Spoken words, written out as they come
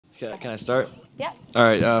Can I start? Yeah. All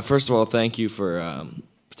right. First of all, thank you for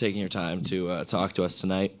taking your time to talk to us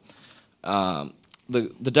tonight. The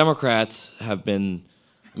Democrats have been,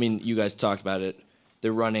 I mean, you guys talked about it.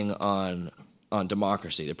 They're running on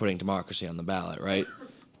democracy. They're putting democracy on the ballot, right?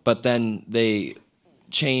 But then they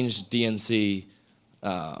changed DNC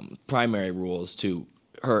primary rules to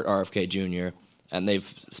hurt RFK Jr., and they've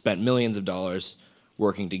spent millions of dollars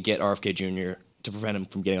working to get RFK Jr. to prevent him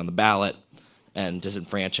from getting on the ballot and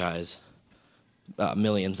disenfranchise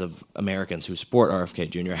millions of Americans who support RFK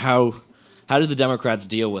Jr. How do the Democrats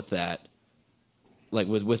deal with that? Like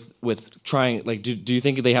with trying, like, do you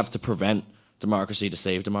think they have to prevent democracy to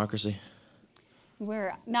save democracy?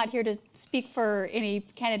 We're not here to speak for any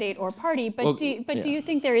candidate or party, but Well, do yeah. you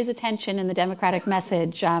think there is a tension in the Democratic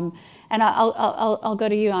message? And I'll go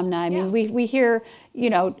to you, Amna. I mean, we hear,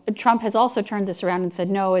 Trump has also turned this around and said,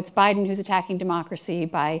 no, it's Biden who's attacking democracy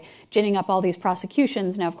by ginning up all these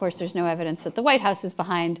prosecutions. Now, of course, there's no evidence that the White House is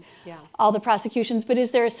behind all the prosecutions, but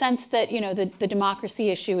is there a sense that, the democracy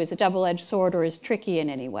issue is a double-edged sword or is tricky in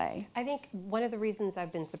any way? I think one of the reasons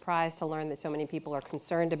I've been surprised to learn that so many people are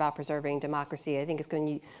concerned about preserving democracy, I think is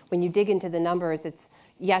when you dig into the numbers, it's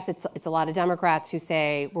a lot of Democrats who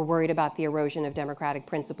say we're worried about the erosion of democratic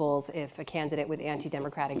principles if a candidate with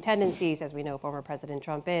anti-democratic tendencies, as we know former President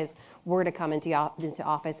Trump is, were to come into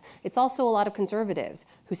office. It's also a lot of conservatives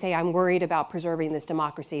who say I'm worried about preserving this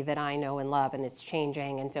democracy that I know and love, and it's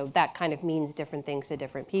changing, and so that kind of means different things to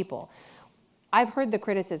different people. I've heard the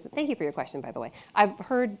criticism, thank you for your question, by the way. I've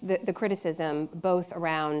heard the criticism both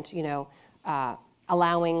around,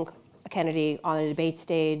 allowing Kennedy on a debate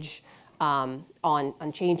stage, on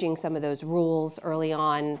changing some of those rules early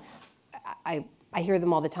on. I hear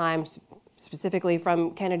them all the time, specifically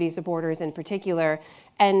from Kennedy supporters in particular.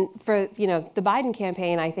 And for the Biden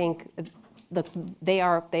campaign, I think look, they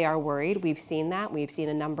are worried. We've seen that. We've seen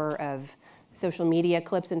a number of social media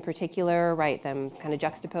clips in particular, right? Them kind of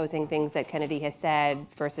juxtaposing things that Kennedy has said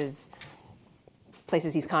versus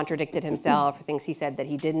places he's contradicted himself, or things he said that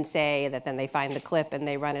he didn't say, that then they find the clip and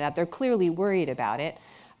they run it out. They're clearly worried about it.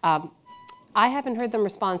 I haven't heard them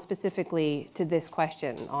respond specifically to this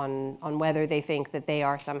question on whether they think that they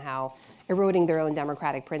are somehow eroding their own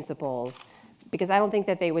democratic principles, because I don't think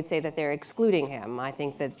that they would say that they're excluding him. I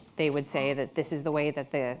think that they would say that this is the way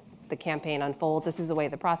that the campaign unfolds, this is the way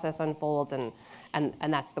the process unfolds, and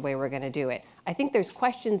that's the way we're going to do it. I think there's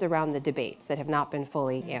questions around the debates that have not been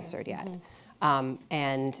fully answered yet.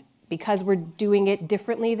 And because we're doing it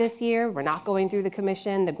differently this year, we're not going through the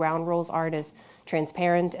commission, the ground rules aren't as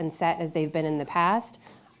transparent and set as they've been in the past.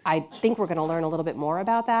 I think we're going to learn a little bit more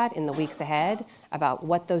about that in the weeks ahead, about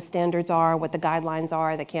what those standards are, what the guidelines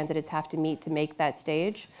are that candidates have to meet to make that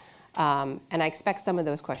stage. And I expect some of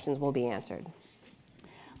those questions will be answered.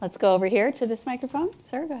 Let's go over here to this microphone.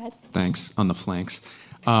 Sir, go ahead. Thanks. On the flanks.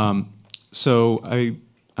 So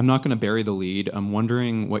I'm not going to bury the lead. I'm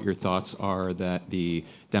wondering what your thoughts are that the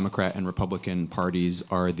Democrat and Republican parties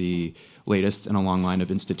are the latest in a long line of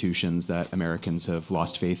institutions that Americans have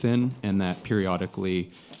lost faith in, and that periodically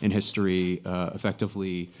in history,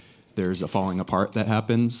 effectively, there's a falling apart that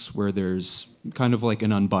happens where there's kind of like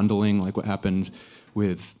an unbundling, like what happened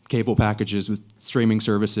with cable packages, with streaming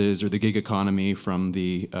services, or the gig economy from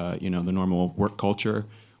the the normal work culture,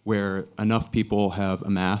 where enough people have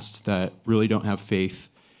amassed that really don't have faith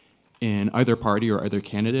in either party or either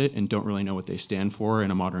candidate and don't really know what they stand for in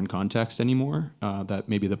a modern context anymore, that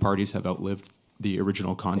maybe the parties have outlived the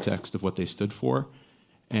original context of what they stood for.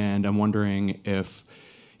 And I'm wondering if,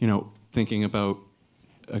 thinking about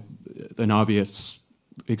an obvious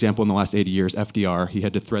example in the last 80 years, FDR, he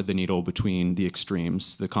had to thread the needle between the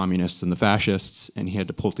extremes, the communists and the fascists, and he had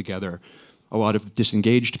to pull together a lot of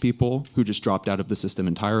disengaged people who just dropped out of the system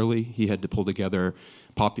entirely. He had to pull together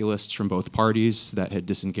populists from both parties that had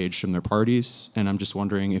disengaged from their parties. And I'm just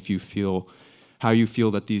wondering if how you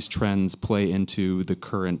feel that these trends play into the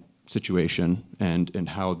current situation and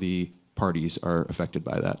how the parties are affected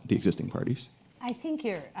by that, the existing parties. I think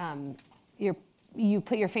you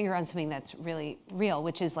put your finger on something that's really real,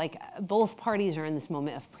 which is like both parties are in this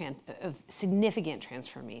moment of significant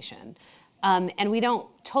transformation. And we don't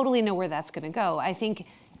totally know where that's going to go. I think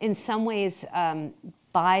in some ways,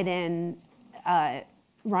 Biden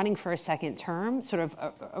running for a second term sort of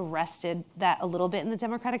arrested that a little bit in the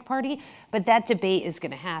Democratic Party, but that debate is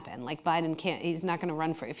going to happen. Like Biden he's not going to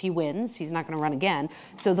run if he wins, he's not going to run again.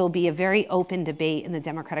 So there'll be a very open debate in the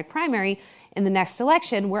Democratic primary in the next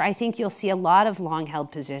election where I think you'll see a lot of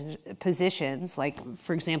long-held positions, like,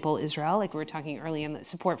 for example, Israel, like we were talking earlier in the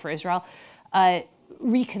support for Israel,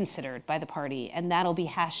 reconsidered by the party, and that'll be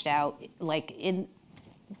hashed out like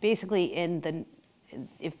basically in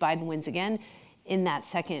if Biden wins again, in that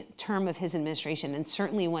second term of his administration, and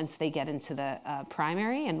certainly once they get into the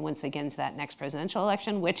primary and once they get into that next presidential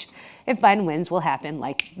election, which if Biden wins will happen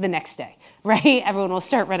like the next day, right? Everyone will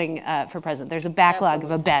start running for president. There's a backlog of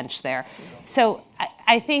a bench there. So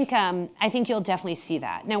I think you'll definitely see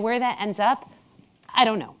that. Now where that ends up, I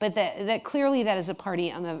don't know, but that clearly that is a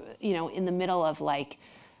party on the, in the middle of like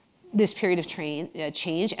this period of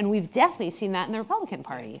change, and we've definitely seen that in the Republican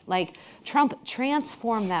Party. Like Trump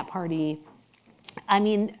transformed that party. I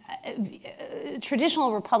mean,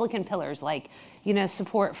 traditional Republican pillars like,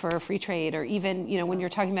 support for free trade, or even, when you're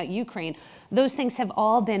talking about Ukraine, those things have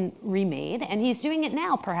all been remade, and he's doing it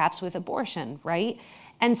now, perhaps with abortion, right?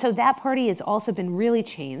 And so that party has also been really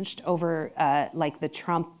changed over like the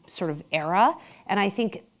Trump sort of era. And I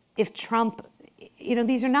think if Trump,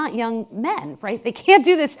 these are not young men, right? They can't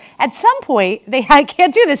do this. At some point, they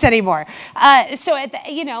can't do this anymore. And so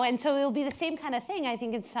it'll be the same kind of thing, I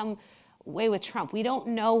think, in some way with Trump. We don't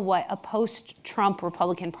know what a post-Trump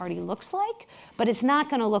Republican Party looks like, but it's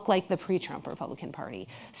not going to look like the pre-Trump Republican Party.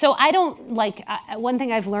 So I don't one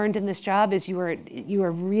thing I've learned in this job is you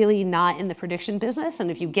are really not in the prediction business,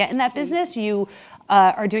 and if you get in that business, you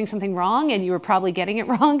are doing something wrong, and you are probably getting it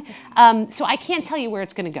wrong. So I can't tell you where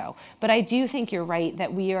it's going to go, but I do think you're right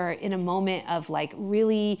that we are in a moment of like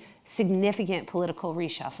really significant political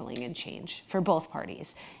reshuffling and change for both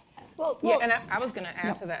parties. Yeah, and I was going to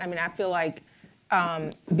add to that. I mean, I feel like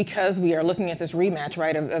because we are looking at this rematch,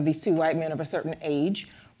 right, of these two white men of a certain age,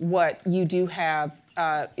 what you do have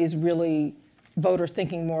is really voters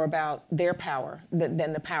thinking more about their power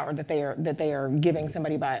than the power that they are giving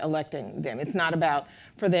somebody by electing them. It's not about,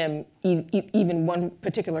 for them, even one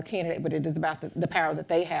particular candidate, but it is about the power that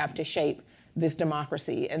they have to shape this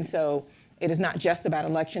democracy. And so it is not just about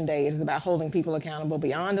Election Day. It is about holding people accountable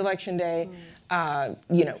beyond Election Day.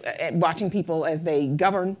 Watching people as they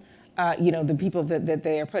govern, the people that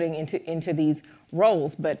they are putting into these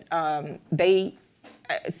roles. But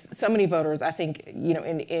so many voters, I think,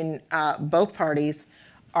 in both parties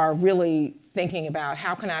are really thinking about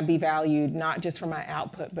how can I be valued not just for my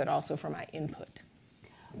output, but also for my input.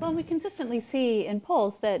 Well, we consistently see in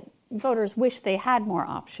polls that voters wish they had more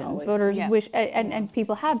options. Always. Voters Yeah. wish, and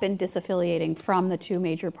people have been disaffiliating from the two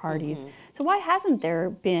major parties. So why hasn't there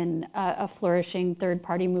been a flourishing third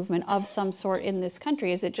party movement of some sort in this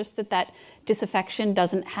country? Is it just that disaffection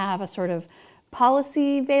doesn't have a sort of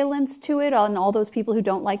policy valence to it, and all those people who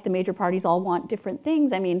don't like the major parties all want different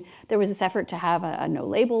things? I mean, there was this effort to have a no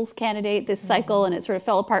labels candidate this cycle, and it sort of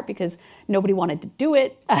fell apart because nobody wanted to do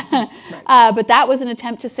it. But that was an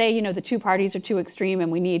attempt to say, the two parties are too extreme and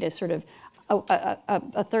we need a sort of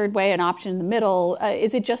a third way, an option in the middle.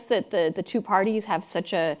 Is it just that the two parties have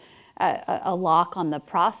such a lock on the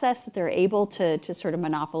process that they're able to sort of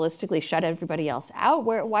monopolistically shut everybody else out?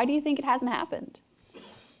 Why do you think it hasn't happened?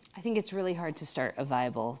 I think it's really hard to start a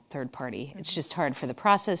viable third party. It's just hard for the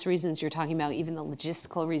process reasons you're talking about, even the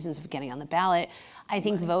logistical reasons of getting on the ballot. I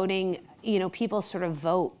think voting, people sort of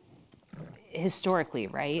vote historically,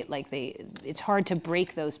 right? Like it's hard to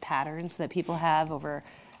break those patterns that people have over,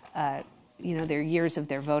 their years of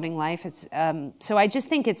their voting life. So I just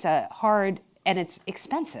think it's a hard, and it's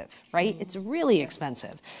expensive, right? It's really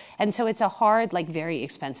expensive. And so it's a hard, very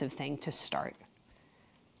expensive thing to start.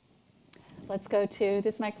 Let's go to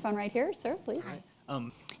this microphone right here, sir, please.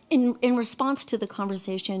 In response to the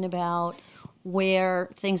conversation about where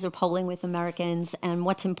things are polling with Americans and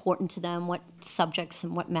what's important to them, what subjects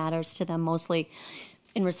and what matters to them mostly,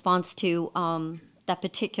 in response to that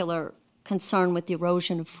particular concern with the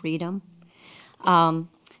erosion of freedom,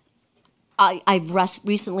 I've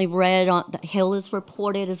recently read the Hill has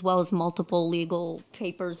reported, as well as multiple legal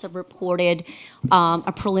papers have reported,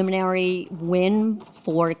 a preliminary win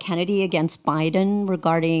for Kennedy against Biden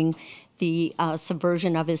regarding the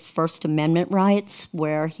subversion of his First Amendment rights,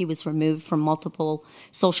 where he was removed from multiple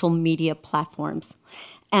social media platforms.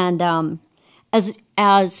 And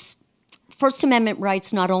as First Amendment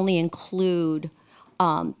rights not only include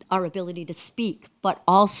our ability to speak, but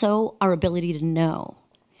also our ability to know.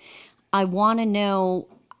 I want to know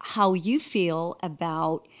how you feel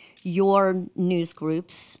about your news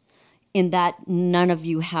groups, in that none of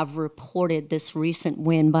you have reported this recent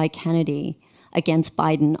win by Kennedy against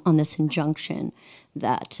Biden on this injunction,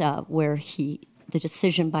 that where the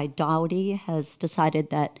decision by Dowdy has decided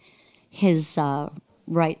that his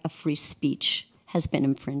right of free speech has been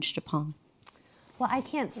infringed upon. Well, I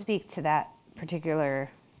can't speak to that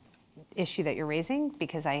particular issue that you're raising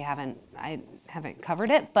because I haven't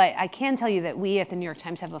covered it, but I can tell you that we at the New York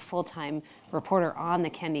Times have a full-time reporter on the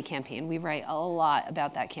Kennedy campaign. We write a lot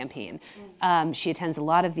about that campaign. She attends a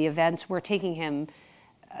lot of the events. We're taking him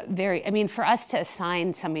for us to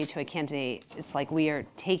assign somebody to a candidate, it's like we are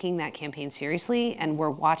taking that campaign seriously, and we're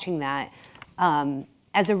watching that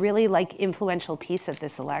as a really influential piece of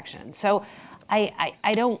this election. So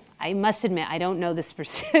I must admit, I don't know this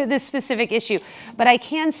specific issue, but I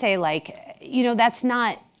can say that's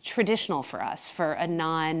not traditional for us, for a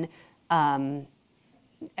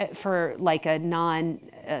for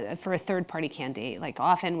a third party candidate.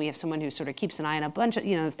 Often we have someone who sort of keeps an eye on a bunch of,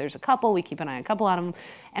 if there's a couple, we keep an eye on a couple of them.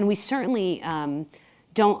 And we certainly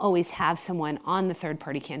don't always have someone on the third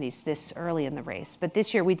party candidates this early in the race. But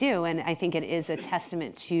this year we do, and I think it is a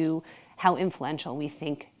testament to how influential we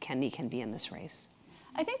think Kennedy can be in this race.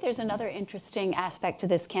 I think there's another interesting aspect to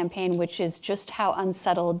this campaign, which is just how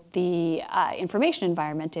unsettled the information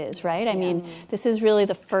environment is, right? I mean, this is really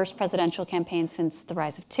the first presidential campaign since the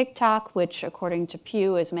rise of TikTok, which, according to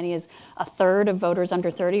Pew, as many as a third of voters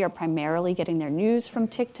under 30 are primarily getting their news from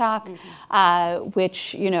TikTok,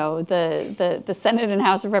 which, the Senate and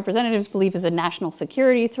House of Representatives believe is a national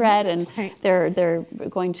security threat, and they're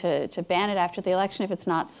going to ban it after the election if it's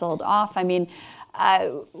not sold off. I mean,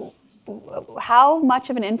 how much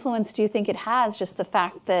of an influence do you think it has, just the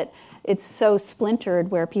fact that it's so splintered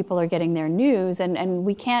where people are getting their news, and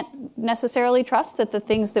we can't necessarily trust that the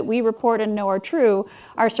things that we report and know are true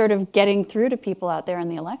are sort of getting through to people out there in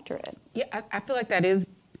the electorate? Yeah, I feel like that is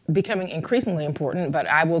becoming increasingly important, but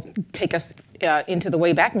I will take us into the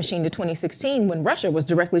Wayback Machine to 2016 when Russia was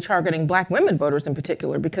directly targeting Black women voters in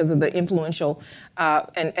particular because of the influential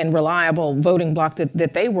and reliable voting bloc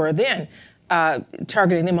that they were then.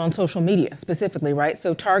 Targeting them on social media specifically, right?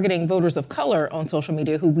 So targeting voters of color on social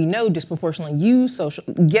media who we know disproportionately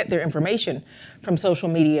get their information from social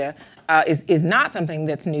media is not something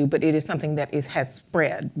that's new, but it is something that has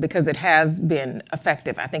spread because it has been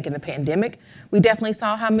effective. I think in the pandemic, we definitely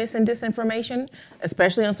saw how mis and disinformation,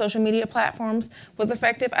 especially on social media platforms, was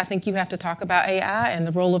effective. I think you have to talk about AI and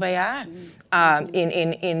the role of AI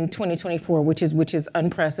in 2024, which is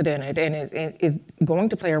unprecedented and is going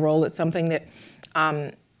to play a role. It's something that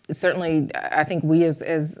certainly I think we as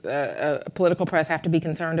a political press have to be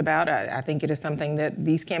concerned about. I think it is something that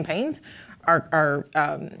these campaigns are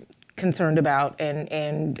concerned about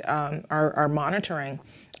and are monitoring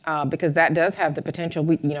because that does have the potential.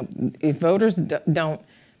 If voters don't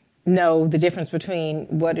know the difference between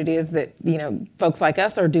what it is that folks like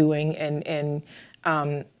us are doing and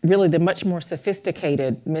really the much more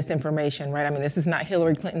sophisticated misinformation, right? I mean, this is not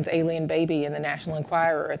Hillary Clinton's alien baby in the National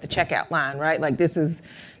Enquirer at the checkout line, right? Like this is.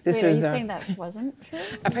 Wait, are you saying that wasn't true?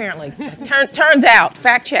 Apparently, turns out,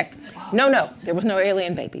 fact check. No, there was no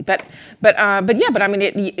alien baby. But I mean,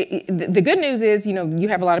 the good news is, you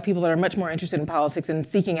have a lot of people that are much more interested in politics and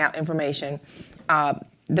seeking out information.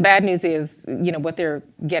 The bad news is, what they're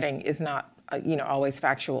getting is not, always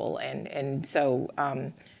factual, and so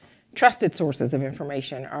trusted sources of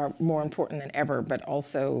information are more important than ever. But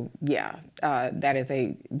also, that is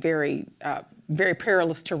a very very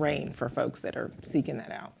perilous terrain for folks that are seeking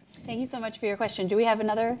that out. Thank you so much for your question. Do we have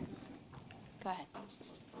another? Go ahead.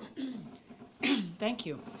 Thank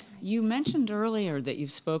you. You mentioned earlier that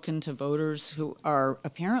you've spoken to voters who are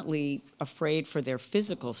apparently afraid for their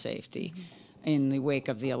physical safety in the wake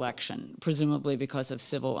of the election, presumably because of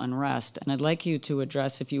civil unrest. And I'd like you to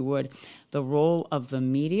address, if you would, the role of the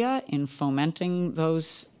media in fomenting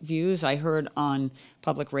those views. I heard on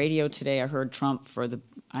public radio today, I heard Trump for the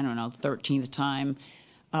 13th time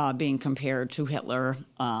being compared to Hitler.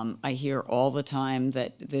 I hear all the time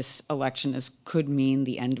that this election could mean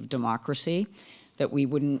the end of democracy, that we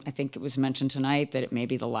wouldn't, I think it was mentioned tonight, that it may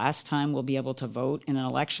be the last time we'll be able to vote in an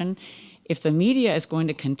election. If the media is going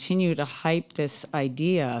to continue to hype this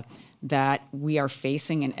idea that we are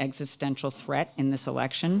facing an existential threat in this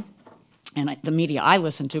election, and the media I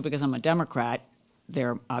listen to, because I'm a Democrat,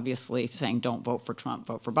 they're obviously saying don't vote for Trump,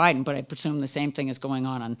 vote for Biden, but I presume the same thing is going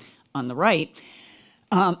on the right.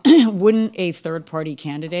 Wouldn't a third-party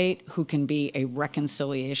candidate who can be a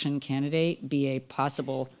reconciliation candidate be a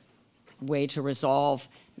possible way to resolve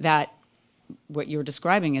that, what you're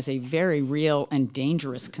describing as a very real and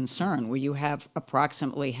dangerous concern, where you have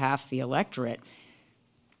approximately half the electorate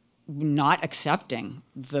not accepting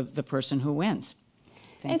the person who wins?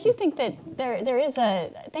 I do think that there is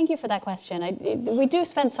thank you for that question. We do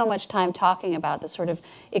spend so much time talking about the sort of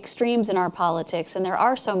extremes in our politics, and there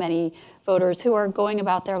are so many voters who are going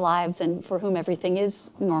about their lives and for whom everything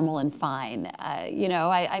is normal and fine.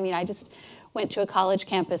 went to a college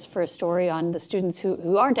campus for a story on the students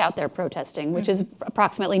who aren't out there protesting, which is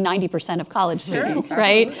approximately 90% of college students,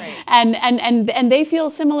 right? And they feel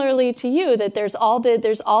similarly to you that there's all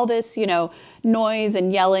this, noise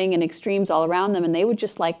and yelling and extremes all around them, and they would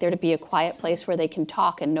just like there to be a quiet place where they can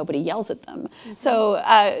talk and nobody yells at them. So,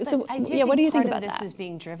 what do you think about that? This is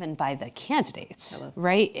being driven by the candidates,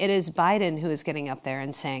 right? It is Biden who is getting up there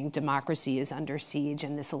and saying democracy is under siege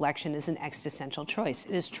and this election is an existential choice.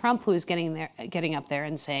 It is Trump who is getting up there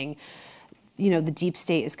and saying, the deep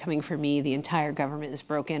state is coming for me, the entire government is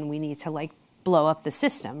broken, we need to blow up the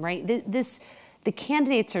system, right? The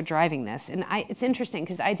candidates are driving this. And it's interesting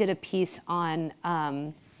because I did a piece on,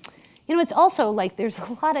 it's also there's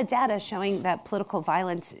a lot of data showing that political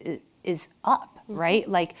violence is up, right?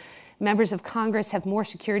 Members of Congress have more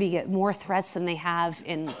security, get more threats than they have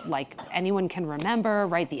in anyone can remember,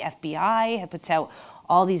 right? The FBI puts out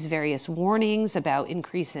all these various warnings about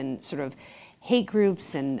increase in sort of hate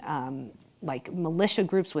groups and militia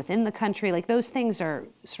groups within the country. Those things are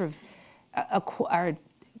sort of are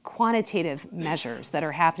quantitative measures that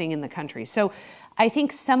are happening in the country. So I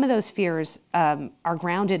think some of those fears are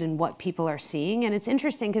grounded in what people are seeing. And it's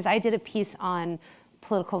interesting because I did a piece on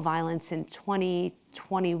political violence in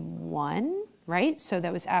 2021, right? So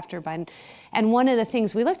that was after Biden. And one of the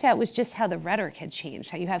things we looked at was just how the rhetoric had changed,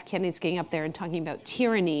 how you have candidates getting up there and talking about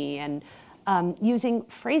tyranny and using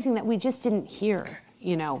phrasing that we just didn't hear,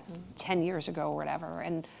 10 years ago or whatever.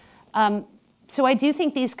 And so I do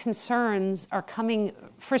think these concerns are coming,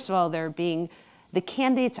 first of all, the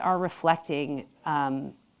candidates are reflecting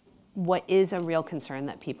what is a real concern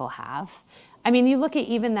that people have. I mean, you look at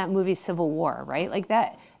even that movie Civil War, right?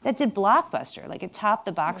 That did blockbuster, it topped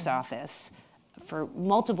the box office for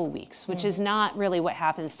multiple weeks, which is not really what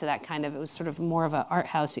happens to that kind of, it was sort of more of an art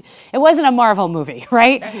house. It wasn't a Marvel movie,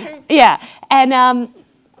 right? That's true. Yeah, and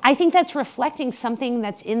I think that's reflecting something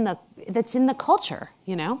that's in the culture,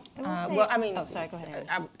 Well, I mean, oh, sorry, go ahead.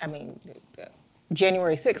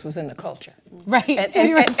 January 6th was in the culture. Right.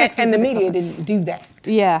 January 6th and the media didn't do that.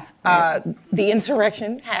 Yeah. The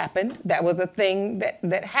insurrection happened. That was a thing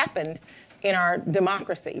that happened in our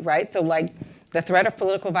democracy, right? So the threat of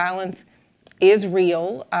political violence is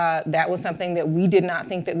real. That was something that we did not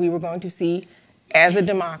think that we were going to see as a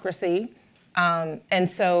democracy. And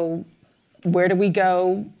so where do we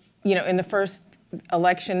go, in the first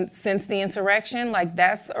election since the insurrection?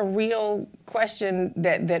 That's a real question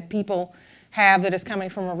that people have that is coming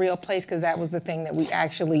from a real place because that was the thing that we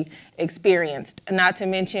actually experienced. Not to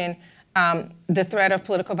mention the threat of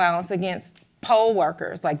political violence against poll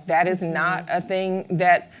workers. That is not a thing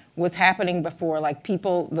that was happening before.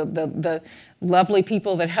 People, the lovely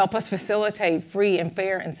people that help us facilitate free and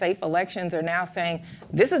fair and safe elections are now saying,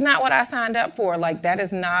 this is not what I signed up for. That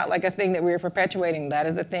is not a thing that we're perpetuating. That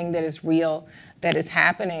is a thing that is real, that is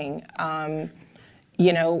happening.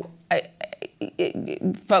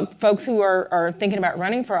 Folks who are thinking about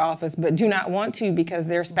running for office but do not want to because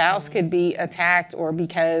their spouse could be attacked or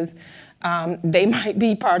because they might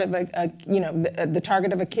be part of the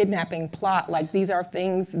target of a kidnapping plot. These are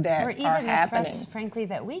things that or even are the happening. threats, frankly,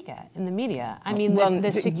 that we get in the media. I mean,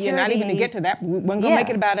 the security. You're not even going to get to that. We weren't going to make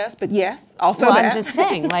it about us, but yes, also well, that. I'm just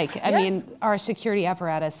saying, I Yes. mean, our security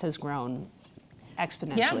apparatus has grown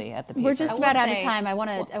exponentially at the paper. We're just about out of time. I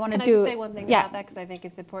want to Can do. I just say one thing yeah. about that because I think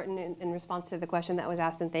it's important in response to the question that was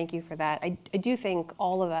asked, and thank you for that. I do think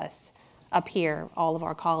all of us up here, all of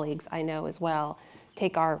our colleagues I know as well,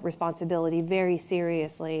 take our responsibility very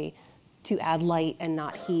seriously to add light and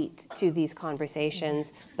not heat to these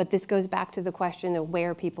conversations. But this goes back to the question of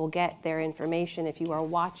where people get their information. If you are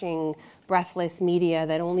watching breathless media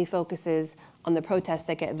that only focuses on the protests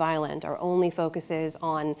that get violent or only focuses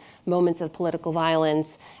on moments of political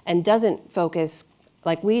violence and doesn't focus,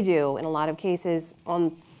 like we do in a lot of cases,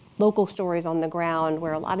 on local stories on the ground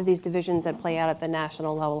where a lot of these divisions that play out at the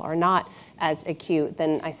national level are not as acute,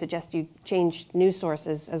 then I suggest you change news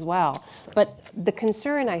sources as well. But the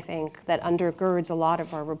concern, I think, that undergirds a lot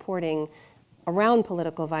of our reporting around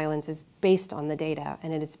political violence is based on the data,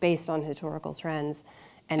 and it is based on historical trends.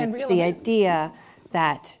 And it's the idea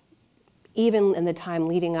that even in the time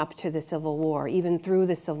leading up to the Civil War, even through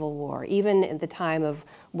the Civil War, even at the time of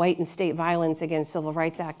white and state violence against civil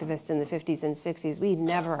rights activists in the 50s and 60s, we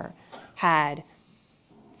never had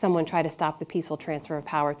someone try to stop the peaceful transfer of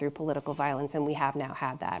power through political violence, and we have now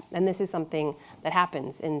had that. And this is something that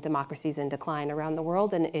happens in democracies in decline around the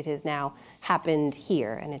world, and it has now happened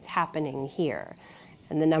here, and it's happening here.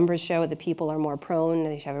 And the numbers show that people are more prone,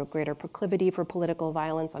 they have a greater proclivity for political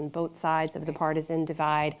violence on both sides of the partisan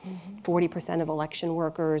divide. 40% of election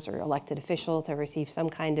workers or elected officials have received some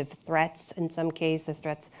kind of threats. In some cases, the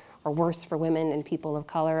threats are worse for women and people of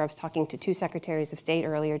color. I was talking to 2 secretaries of state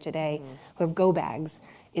earlier today who have go bags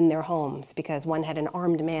in their homes because one had an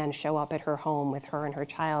armed man show up at her home with her and her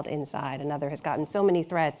child inside. Another has gotten so many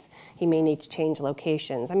threats he may need to change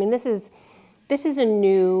locations. I mean, this is a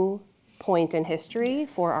new point in history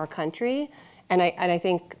for our country. And I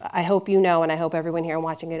think, I hope you know, and I hope everyone here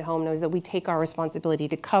watching at home knows that we take our responsibility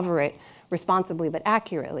to cover it responsibly but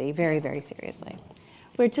accurately very, very seriously.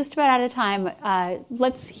 We're just about out of time.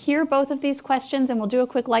 Let's hear both of these questions, and we'll do a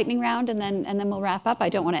quick lightning round, and then we'll wrap up. I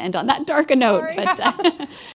don't want to end on that dark a note, but